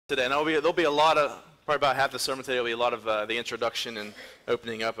today. And there'll be a lot of, probably about half the sermon today will be a lot of the introduction and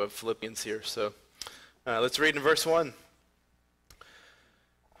opening up of Philippians here. So let's read in verse 1.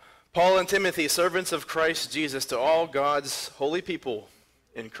 Paul and Timothy, servants of Christ Jesus, to all God's holy people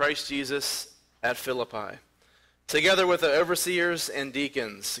in Christ Jesus at Philippi, together with the overseers and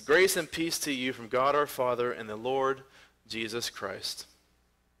deacons, grace and peace to you from God our Father and the Lord Jesus Christ.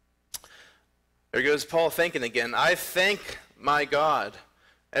 There goes Paul thinking again. I thank my God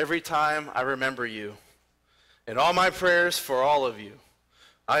every time I remember you. In all my prayers for all of you,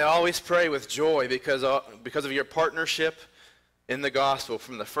 I always pray with joy because of your partnership in the gospel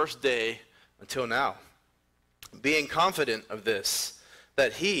from the first day until now, being confident of this,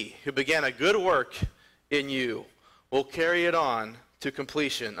 that he who began a good work in you will carry it on to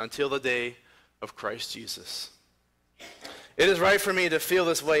completion until the day of Christ Jesus. It is right for me to feel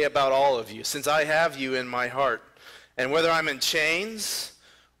this way about all of you, since I have you in my heart, and whether I'm in chains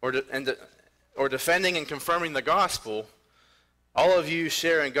or defending and confirming the gospel, all of you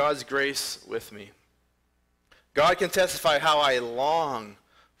share in God's grace with me. God can testify how I long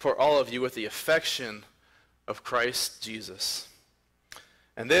for all of you with the affection of Christ Jesus.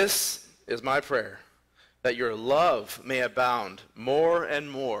 And this is my prayer, that your love may abound more and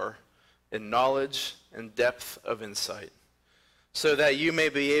more in knowledge and depth of insight, so that you may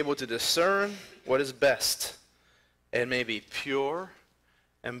be able to discern what is best and may be pure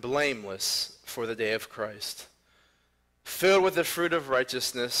and blameless for the day of Christ, filled with the fruit of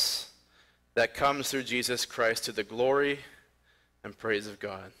righteousness that comes through Jesus Christ to the glory and praise of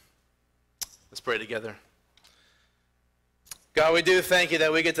God. Let's pray together. God, we do thank you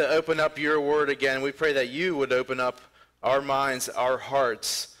that we get to open up your word again. We pray that you would open up our minds, our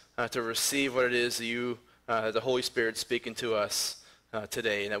hearts, to receive what it is that you, the Holy Spirit, speaking to us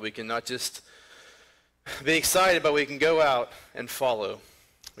today, and that we can not just be excited, but we can go out and follow.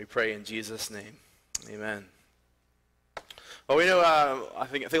 We pray in Jesus' name. Amen. Well, we know, I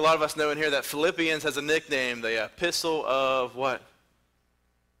think a lot of us know in here that Philippians has a nickname, the Epistle of what?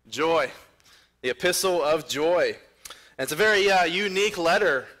 Joy. The Epistle of Joy. And it's a very unique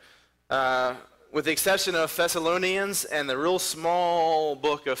letter, with the exception of Thessalonians and the real small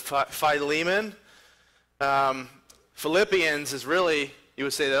book of Philemon. Philippians is really, you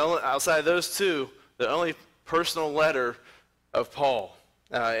would say, outside of those two, the only personal letter of Paul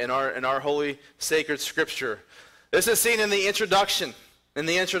in our holy sacred scripture. This is seen in the introduction.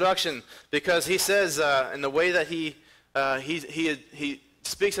 Because he says in the way that he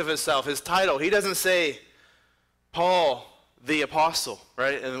speaks of himself, his title, he doesn't say Paul the Apostle,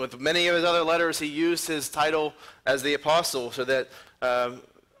 right? And with many of his other letters, he used his title as the Apostle so that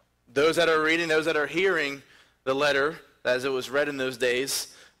those that are reading, those that are hearing the letter, as it was read in those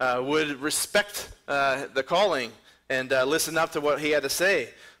days, would respect the calling and listen up to what he had to say.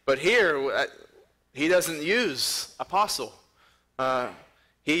 But here, he doesn't use apostle.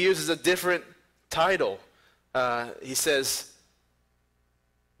 He uses a different title. He says,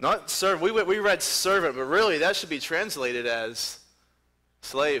 not servant. We read servant, but really that should be translated as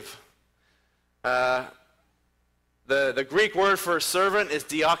slave. The Greek word for servant is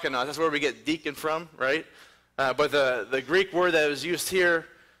diakonos. That's where we get deacon from, right? But the Greek word that was used here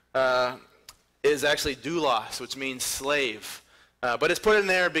is actually doulos, which means slave. But it's put in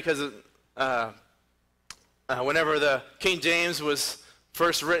there because whenever the King James was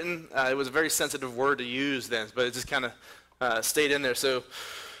first written, it was a very sensitive word to use then, but it just kind of stayed in there. So,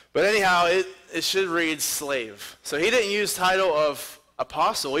 but anyhow, it should read slave. So he didn't use title of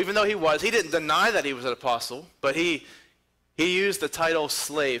apostle, even though he didn't deny that he was an apostle, but he used the title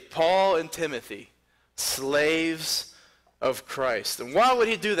slave. Paul and Timothy, slaves of Christ. And why would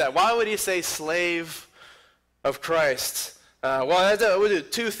he do that? Why would he say slave of Christ? Well, that would do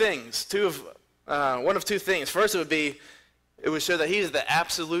two things. One of two things. First, it would show that he is the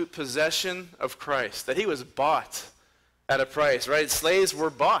absolute possession of Christ, that he was bought at a price, right? Slaves were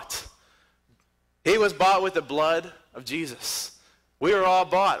bought. He was bought with the blood of Jesus. We are all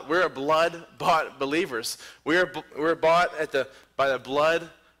bought. We're blood-bought believers. We're bought by the blood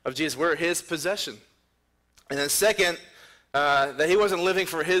of Jesus. We're his possession. And then second, that he wasn't living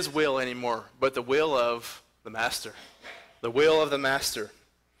for his will anymore, but the will of the master. The will of the master.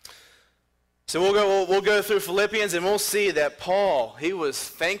 So we'll go through Philippians and we'll see that Paul, he was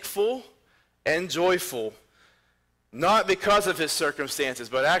thankful and joyful, not because of his circumstances,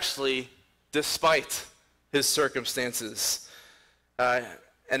 but actually despite his circumstances.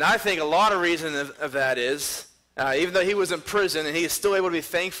 And I think a lot of reason of that is, even though he was in prison and he is still able to be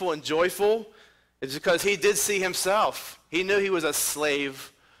thankful and joyful, it's because he did see himself. He knew he was a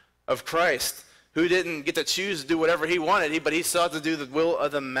slave of Christ. who didn't get to choose to do whatever he wanted, but he sought to do the will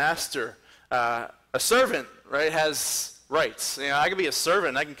of the master. A servant, right, has rights. I can be a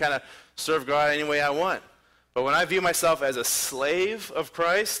servant. I can kind of serve God any way I want. But when I view myself as a slave of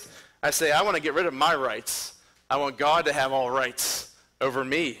Christ, I say, I want to get rid of my rights. I want God to have all rights over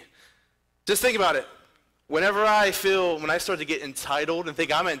me. Just think about it. When I start to get entitled and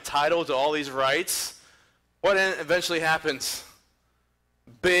think I'm entitled to all these rights, what eventually happens?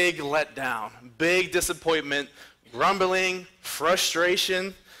 Big letdown, big disappointment, grumbling,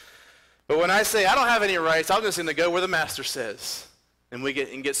 frustration. But when I say I don't have any rights, I'm just going to go where the master says. And we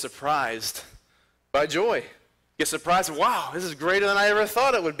get surprised by joy. Get surprised, wow, this is greater than I ever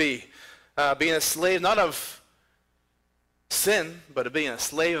thought it would be. Being a slave, not of sin, but of being a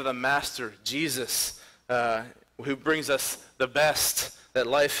slave of the master, Jesus, who brings us the best that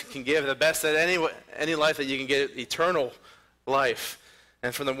life can give, the best that any life that you can get, eternal life.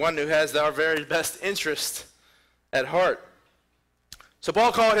 And from the one who has our very best interest at heart. So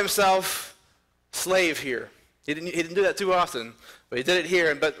Paul called himself slave here. He didn't do that too often, but he did it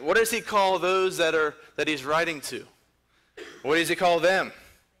here. But what does he call those that he's writing to? What does he call them?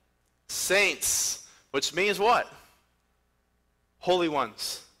 Saints, which means what? Holy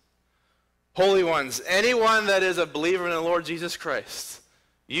ones. Holy ones. Anyone that is a believer in the Lord Jesus Christ,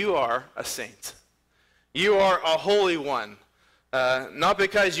 you are a saint. You are a holy one. Not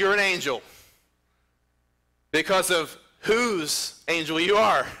because you're an angel, because of whose angel you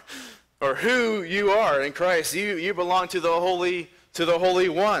are, or who you are in Christ. You belong to the Holy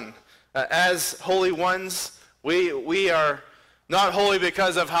One. As holy ones, we are not holy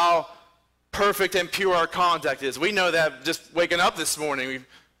because of how perfect and pure our conduct is. We know that just waking up this morning,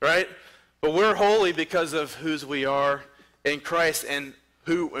 right? But we're holy because of whose we are in Christ and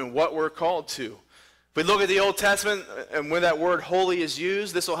who and what we're called to. If we look at the Old Testament and when that word holy is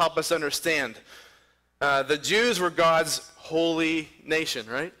used, this will help us understand. The Jews were God's holy nation,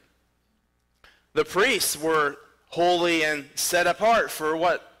 right? The priests were holy and set apart for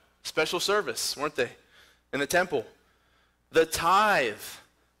what? Special service, weren't they? In the temple. The tithe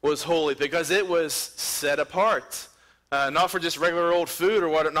was holy because it was set apart. Not for just regular old food or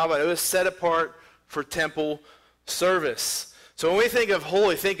whatnot, but it was set apart for temple service. So when we think of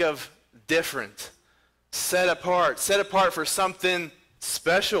holy, think of different. Set apart for something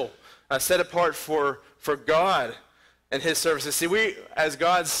special. Set apart for God and his services. See, we, as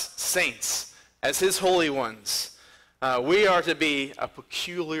God's saints, as his holy ones, we are to be a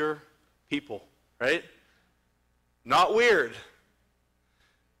peculiar people, right? Not weird.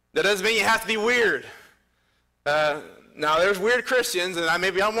 That doesn't mean you have to be weird. Now, there's weird Christians, and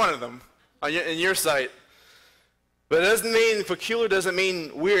maybe I'm one of them in your sight. But it doesn't mean, peculiar doesn't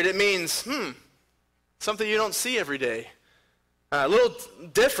mean weird. It means, something you don't see every day. A little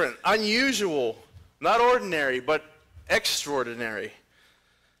different, unusual, not ordinary, but extraordinary.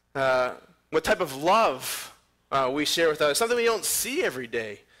 What type of love we share with others, something we don't see every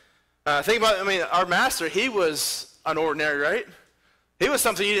day. Think about, our master, he was unordinary, right? He was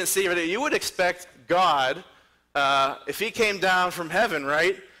something you didn't see every day. You would expect God, if he came down from heaven,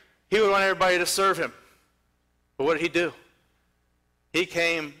 right, he would want everybody to serve him. But what did he do? He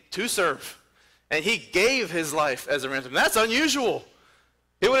came to serve. And he gave his life as a ransom. That's unusual.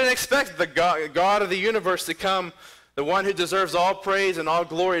 He wouldn't expect the God of the universe to come, the one who deserves all praise and all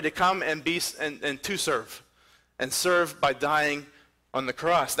glory, to come and to serve. And serve by dying on the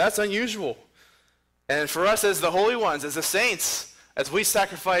cross. That's unusual. And for us as the holy ones, as the saints, as we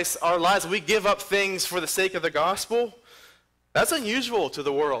sacrifice our lives, we give up things for the sake of the gospel, that's unusual to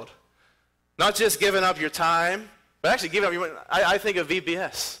the world. Not just giving up your time, but actually giving up your money. I think of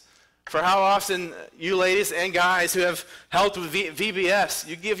VBS. For how often you ladies and guys who have helped with VBS,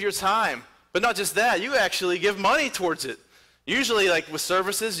 you give your time. But not just that, you actually give money towards it. Usually, like with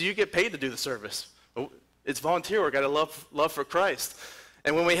services, you get paid to do the service. It's volunteer work out of love for Christ.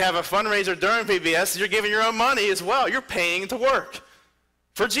 And when we have a fundraiser during VBS, you're giving your own money as well. You're paying to work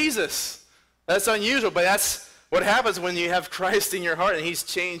for Jesus. That's unusual, but that's what happens when you have Christ in your heart and he's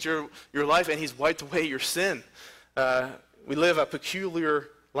changed your life and he's wiped away your sin. We live a peculiar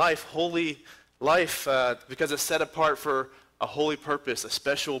life, holy life, because it's set apart for a holy purpose, a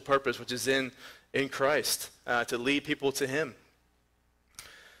special purpose, which is in Christ, to lead people to him.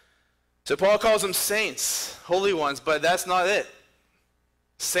 So Paul calls them saints, holy ones, but that's not it.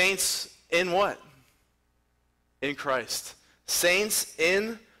 Saints in what? In Christ. Saints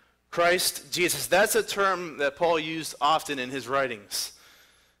in Christ Jesus. That's a term that Paul used often in his writings.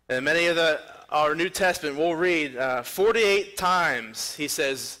 And many of our New Testament, we'll read 48 times he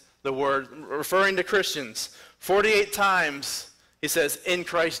says the word, referring to Christians. 48 times he says, in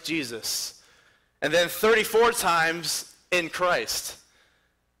Christ Jesus. And then 34 times in Christ.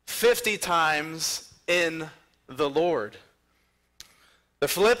 50 times in the Lord. The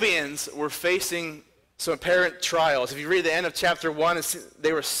Philippians were facing some apparent trials. If you read the end of chapter 1,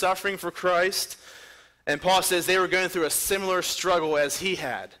 they were suffering for Christ. And Paul says they were going through a similar struggle as he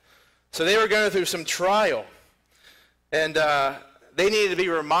had. So they were going through some trial. And they needed to be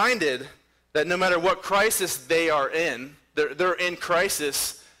reminded that no matter what crisis they are in, their in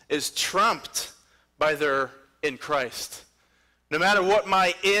crisis is trumped by their in Christ. No matter what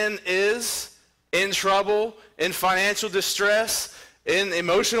my in is, in trouble, in financial distress, in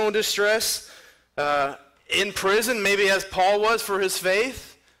emotional distress, in prison, maybe as Paul was for his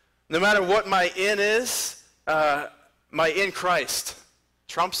faith, no matter what my in is, my in Christ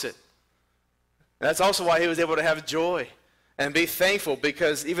trumps it. And that's also why he was able to have joy and be thankful,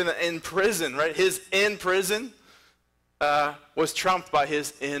 because even in prison, right, his in prison was trumped by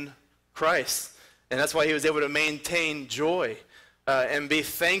his in Christ. And that's why he was able to maintain joy and be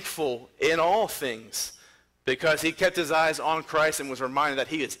thankful in all things, because he kept his eyes on Christ and was reminded that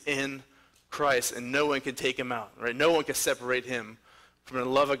he is in Christ and no one can take him out, right? No one can separate him from the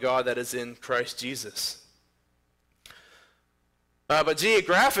love of God that is in Christ Jesus. But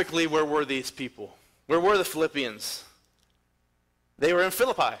geographically, where were these people? Where were the Philippians? They were in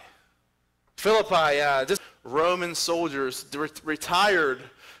Philippi. Philippi, just Roman soldiers, retired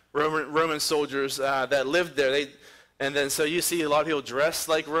Roman soldiers that lived there. And then so you see a lot of people dressed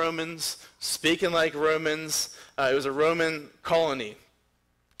like Romans, speaking like Romans. It was a Roman colony.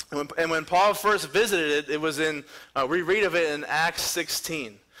 And when Paul first visited it, it was in, we read of it in Acts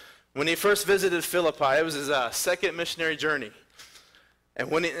 16. When he first visited Philippi, it was his second missionary journey.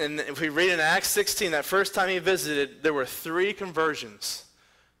 And if we read in Acts 16, that first time he visited, there were 3 conversions.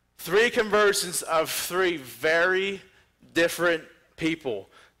 3 conversions of 3 very different people.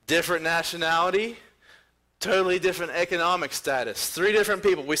 Different nationality, totally different economic status. 3 different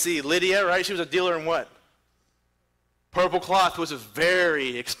people. We see Lydia, right? She was a dealer in what? Purple cloth, which was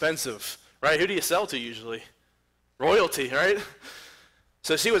very expensive, right? Who do you sell to usually? Royalty, right?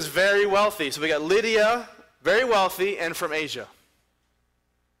 So she was very wealthy. So we got Lydia, very wealthy, and from Asia.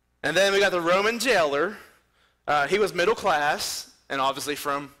 And then we got the Roman jailer. He was middle class, and obviously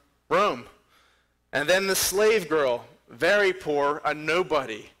from Rome. And then the slave girl, very poor, a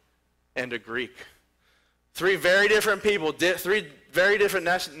nobody, and a Greek. 3 very different people, 3 very different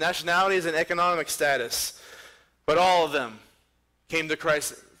nationalities and economic status. But all of them came to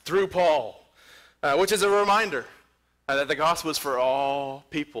Christ through Paul, which is a reminder that the gospel is for all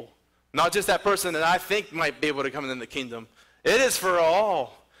people. Not just that person that I think might be able to come into the kingdom. It is for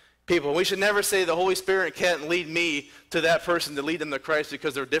all people. We should never say the Holy Spirit can't lead me to that person to lead them to Christ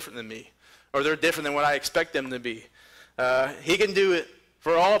because they're different than me, or they're different than what I expect them to be. He can do it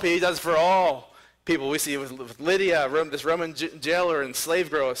for all people. He does it for all people. We see with Lydia, this Roman jailer and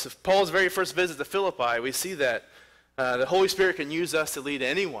slave girl. So Paul's very first visit to Philippi, we see that the Holy Spirit can use us to lead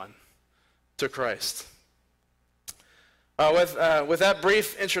anyone to Christ. With that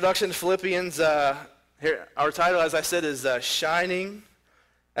brief introduction to Philippians, here, our title, as I said, is Shining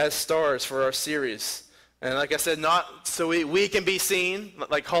as Stars for our series. And like I said, not so we can be seen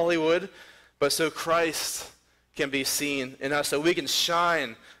like Hollywood, but so Christ can be seen in us, so we can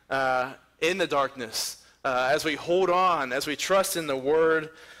shine in the darkness as we hold on, as we trust in the word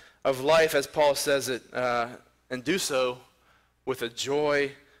of life, as Paul says it, and do so with a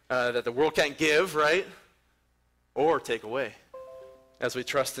joy that the world can't give, right? Or take away, as we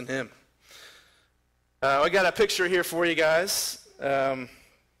trust in him. I got a picture here for you guys. Let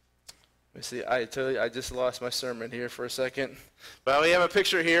me see, I just lost my sermon here for a second. But we have a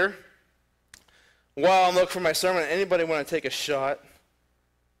picture here. While I'm looking for my sermon, anybody want to take a shot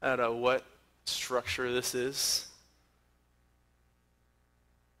at what structure this is?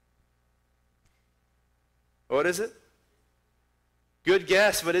 What is it? Good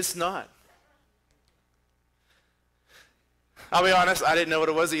guess, but it's not. I'll be honest, I didn't know what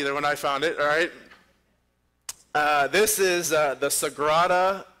it was either when I found it, all right? This is the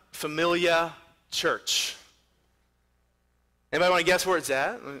Sagrada Familia Church. Anybody want to guess where it's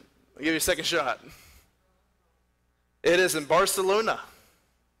at? I'll give you a second shot. It is in Barcelona.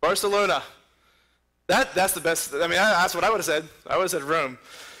 Barcelona. That's the best. I mean, that's what I would have said. I would have said Rome.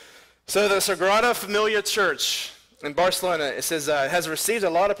 So the Sagrada Familia Church in Barcelona, it says, has received a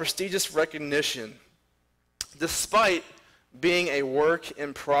lot of prestigious recognition, despite being a work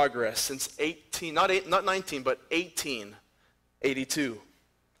in progress since 1882.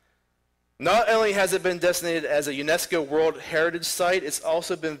 Not only has it been designated as a UNESCO World Heritage Site, it's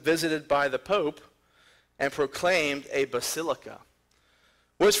also been visited by the Pope and proclaimed a basilica.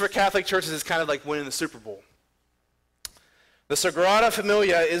 which for Catholic churches is kind of like winning the Super Bowl. The Sagrada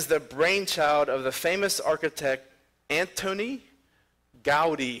Familia is the brainchild of the famous architect Antoni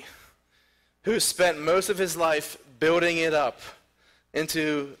Gaudi, who spent most of his life building it up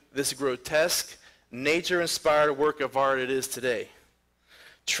into this grotesque, nature-inspired work of art it is today.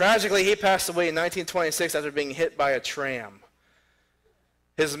 Tragically, he passed away in 1926 after being hit by a tram.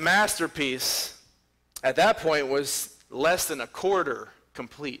 His masterpiece at that point was less than a quarter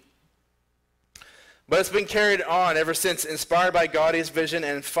complete. But it's been carried on ever since, inspired by Gaudi's vision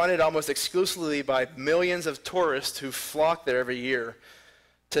and funded almost exclusively by millions of tourists who flock there every year.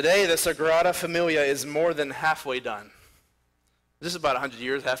 Today, the Sagrada Familia is more than halfway done. This is about 100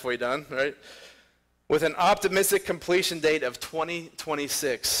 years, halfway done, right? With an optimistic completion date of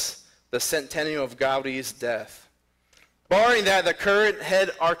 2026, the centennial of Gaudi's death. Barring that, the current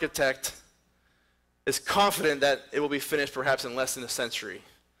head architect is confident that it will be finished perhaps in less than a century.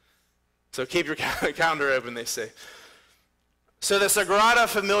 So keep your calendar open, they say. So the Sagrada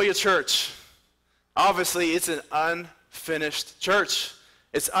Familia Church, obviously it's an unfinished church.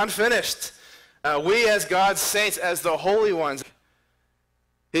 It's unfinished. We as God's saints, as the holy ones,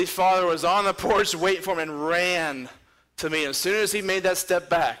 his father was on the porch waiting for him and ran to meet him. As soon as he made that step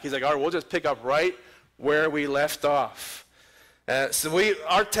back, he's like, all right, we'll just pick up right where we left off.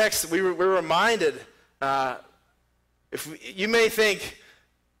 Our text, we're reminded, you may think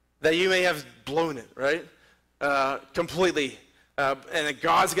that you may have blown it, right? Completely. And that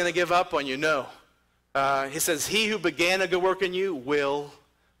God's going to give up on you. No. He says, he who began a good work in you will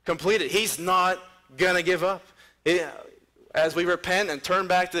complete it. He's not going to give up. As we repent and turn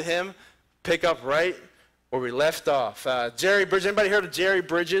back to him, pick up right where we left off. Jerry Bridges, anybody heard of Jerry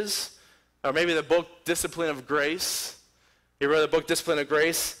Bridges? Or maybe the book Discipline of Grace? He wrote the book Discipline of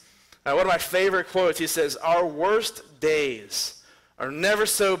Grace. One of my favorite quotes, he says, our worst days are never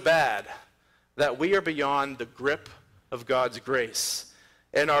so bad that we are beyond the grip of God's grace.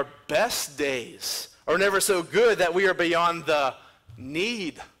 And our best days are never so good that we are beyond the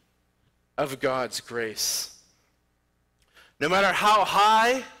need of God's grace. No matter how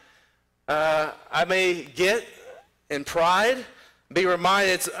high I may get in pride, be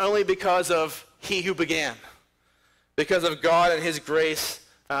reminded it's only because of he who began, because of God and his grace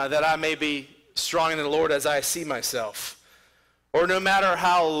that I may be strong in the Lord as I see myself. Or no matter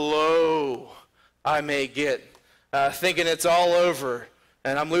how low I may get, thinking it's all over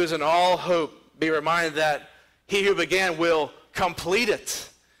and I'm losing all hope, be reminded that he who began will complete it.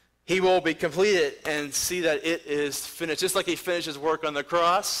 He will be completed and see that it is finished. Just like he finished his work on the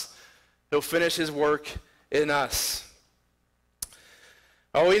cross, he'll finish his work in us.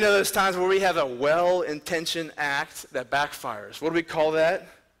 Oh, we know those times where we have a well-intentioned act that backfires. What do we call that?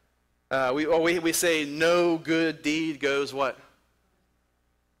 We say no good deed goes what?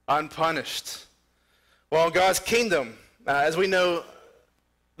 Unpunished. Well, in God's kingdom, as we know,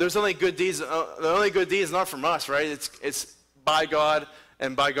 there's only good deeds. The only good deed is not from us, right? It's by God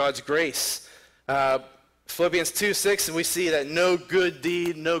and by God's grace. Philippians 2:6, we see that no good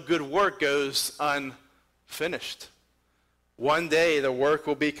deed, no good work goes unfinished. One day the work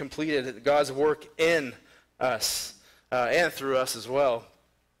will be completed, God's work in us and through us as well.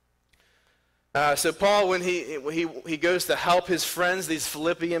 So Paul, when he goes to help his friends, these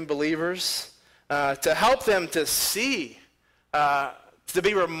Philippian believers, to help them to see, to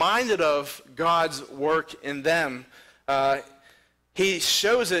be reminded of God's work in them, he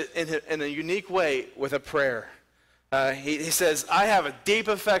shows it in a unique way with a prayer. He says, I have a deep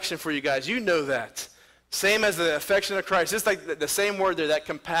affection for you guys. You know that. Same as the affection of Christ. Just like the same word there, that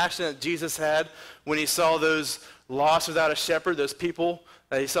compassion that Jesus had when he saw those lost without a shepherd, those people,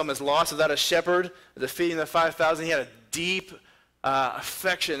 he saw them as lost without a shepherd, the feeding the 5,000. He had a deep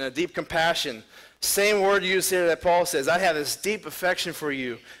affection, a deep compassion. Same word used here that Paul says, I have this deep affection for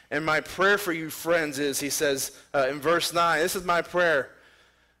you. And my prayer for you, friends, is, he says in verse 9, this is my prayer.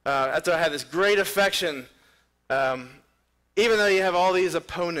 After I have this great affection, even though you have all these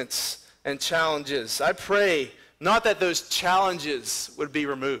opponents and challenges, I pray not that those challenges would be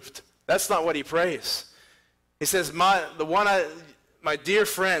removed. That's not what he prays. He says, my dear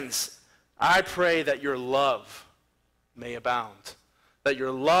friends, I pray that your love may abound. That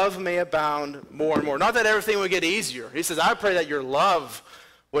your love may abound more and more. Not that everything would get easier. He says, I pray that your love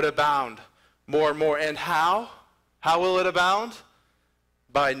would abound more and more. And how? How will it abound?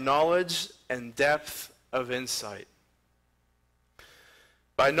 By knowledge and depth of insight.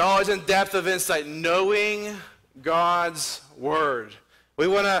 By knowledge and depth of insight, knowing God's word. We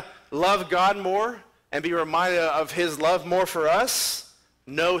want to love God more and be reminded of his love more for us.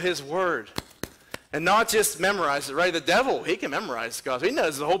 Know his word. And not just memorize it, right? The devil, he can memorize God's. He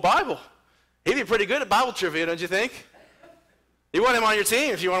knows the whole Bible. He'd be pretty good at Bible trivia, don't you think? You want him on your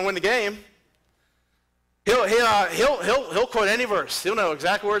team if you want to win the game. He'll quote any verse. He'll know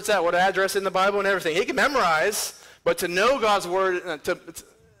exactly where it's at, what address in the Bible and everything. He can memorize, but to know God's word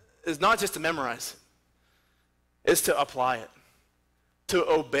is not just to memorize. It's to apply it, to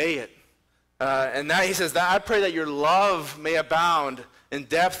obey it. And now he says, that I pray that your love may abound in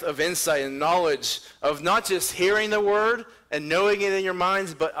depth of insight and knowledge of not just hearing the word and knowing it in your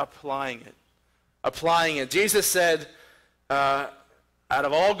minds, but applying it. Applying it. Jesus said, out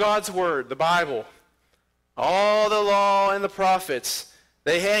of all God's word, the Bible, all the law and the prophets,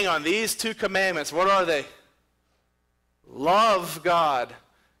 they hang on these two commandments. What are they? Love God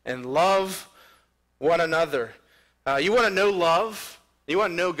and love one another. You want to know love? You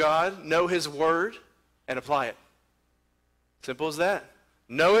want to know God, know his word, and apply it. Simple as that.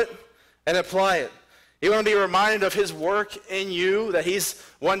 Know it and apply it. You want to be reminded of his work in you, that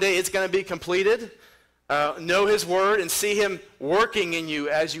one day it's going to be completed. Know his word and see him working in you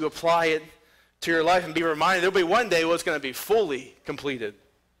as you apply it to your life, and be reminded there'll be one day where it's going to be fully completed.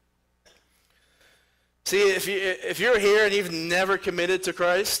 See, if you're here and you've never committed to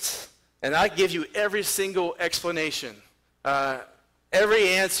Christ, and I give you every single explanation, every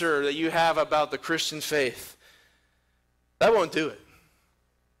answer that you have about the Christian faith, that won't do it.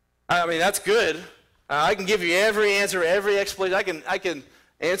 I mean, that's good. I can give you every answer, every explanation. I can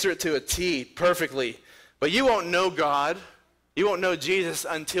answer it to a T perfectly. But you won't know God, you won't know Jesus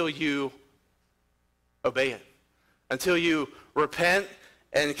until you obey it. Until you repent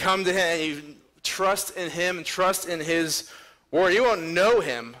and come to him and you trust in him and trust in his word. You won't know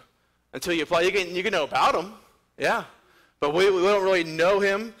him until you apply. You can know about him, yeah. But we don't really know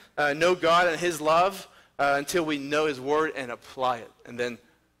him, know God and his love until we know his word and apply it. And then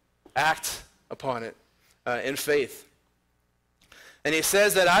act upon it in faith. And he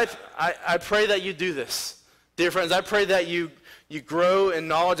says that I pray that you do this. Dear friends, I pray that you grow in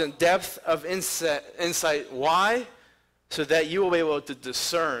knowledge and depth of insight. Why? So that you will be able to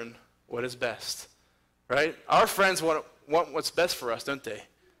discern what is best. Right? Our friends want what's best for us, don't they?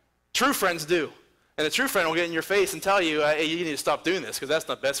 True friends do. And a true friend will get in your face and tell you, hey, you need to stop doing this because that's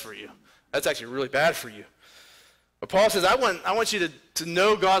not best for you. That's actually really bad for you. But Paul says, I want you to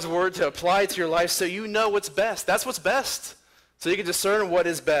know God's word, to apply it to your life so you know what's best. That's what's best. So you can discern what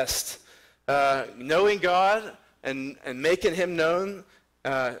is best. Knowing God and making him known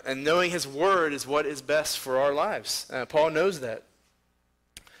and knowing his word is what is best for our lives. Paul knows that.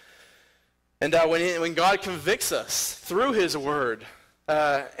 And when God convicts us through his word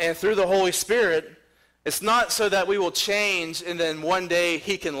and through the Holy Spirit, it's not so that we will change and then one day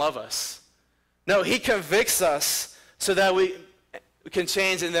he can love us. No, he convicts us so that we can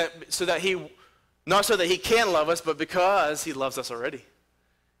change and not so that he can love us, but because he loves us already.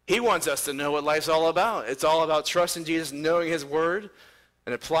 He wants us to know what life's all about. It's all about trusting Jesus, knowing his word,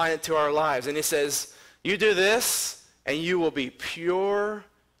 and applying it to our lives. And he says, you do this, and you will be pure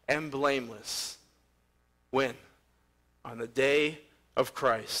and blameless. When? On the day of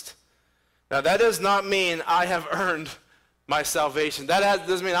Christ. Now, that does not mean I have earned my salvation. That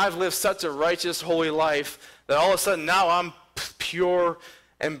doesn't mean I've lived such a righteous, holy life that all of a sudden now I'm pure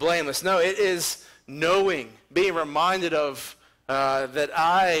and blameless. No, it is knowing, being reminded of that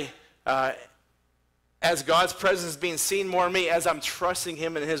as God's presence being seen more in me, as I'm trusting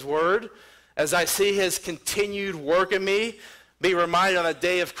him in his word, as I see his continued work in me, be reminded on the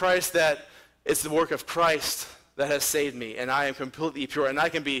day of Christ that it's the work of Christ that has saved me, and I am completely pure, and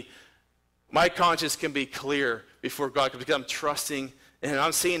my conscience can be clear before God because I'm trusting and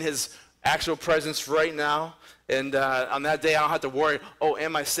I'm seeing his actual presence right now, and on that day I don't have to worry, oh,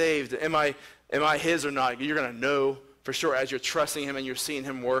 am I saved? Am I his or not? You're going to know for sure as you're trusting him and you're seeing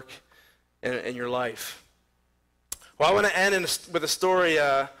him work in your life. Well, I want to end with a story.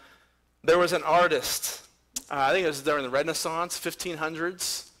 There was an artist, I think it was during the Renaissance,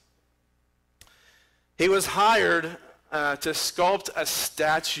 1500s. He was hired to sculpt a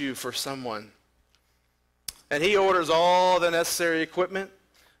statue for someone. And he orders all the necessary equipment.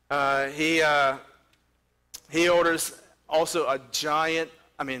 He orders also a giant,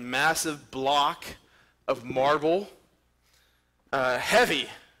 massive block of marble, heavy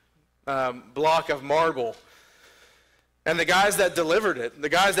block of marble. And the guys that delivered it, the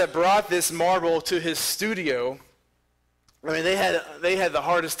guys that brought this marble to his studio, they had the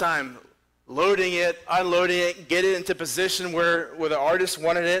hardest time loading it, unloading it, get it into position where the artist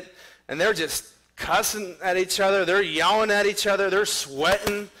wanted it, and they're just cussing at each other, they're yelling at each other, they're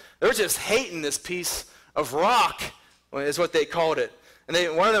sweating, they're just hating this piece of rock, is what they called it.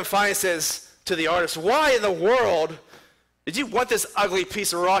 And one of them finally says, to the artist, why in the world did you want this ugly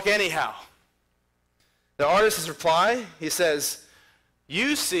piece of rock anyhow? The artist's reply, he says,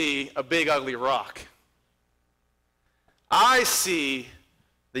 you see a big ugly rock. I see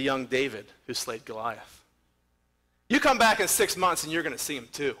the young David who slayed Goliath. You come back in 6 months and you're going to see him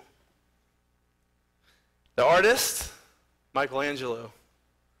too. The artist, Michelangelo.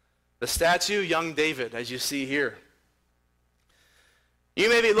 The statue, young David, as you see here. You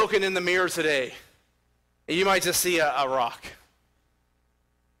may be looking in the mirror today, and you might just see a rock.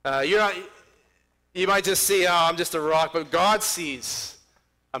 You might just see, oh, I'm just a rock, but God sees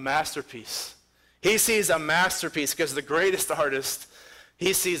a masterpiece. He sees a masterpiece because the greatest artist,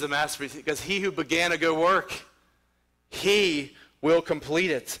 he sees a masterpiece because he who began a good work, he will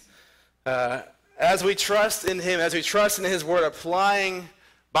complete it. As we trust in him, as we trust in his word, applying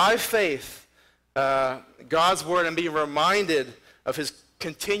by faith God's word and being reminded of his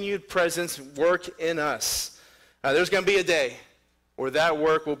continued presence, work in us. There's going to be a day where that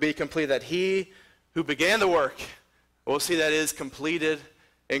work will be complete, that he who began the work, we'll see that is completed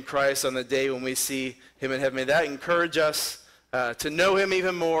in Christ on the day when we see him in heaven. May that encourage us to know him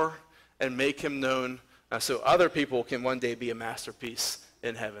even more and make him known so other people can one day be a masterpiece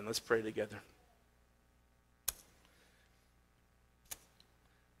in heaven. Let's pray together.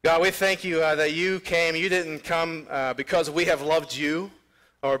 God, we thank you that you came. You didn't come because we have loved you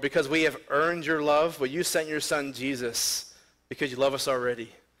or because we have earned your love, but you sent your son Jesus because you love us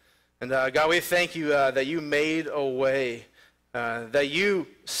already. And God, we thank you that you made a way, that you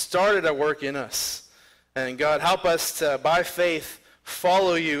started a work in us. And God, help us to, by faith,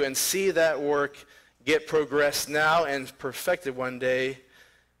 follow you and see that work get progressed now and perfected one day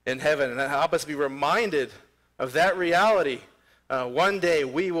in heaven. And help us be reminded of that reality. One day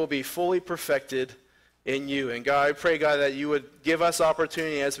we will be fully perfected in you. And God, I pray, God, that you would give us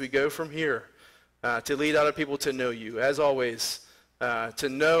opportunity as we go from here to lead other people to know you. As always, to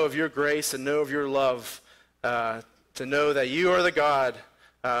know of your grace and know of your love, to know that you are the God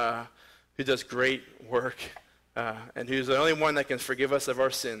who does great work and who's the only one that can forgive us of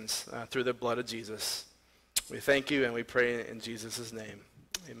our sins through the blood of Jesus. We thank you and we pray in Jesus' name.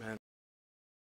 Amen.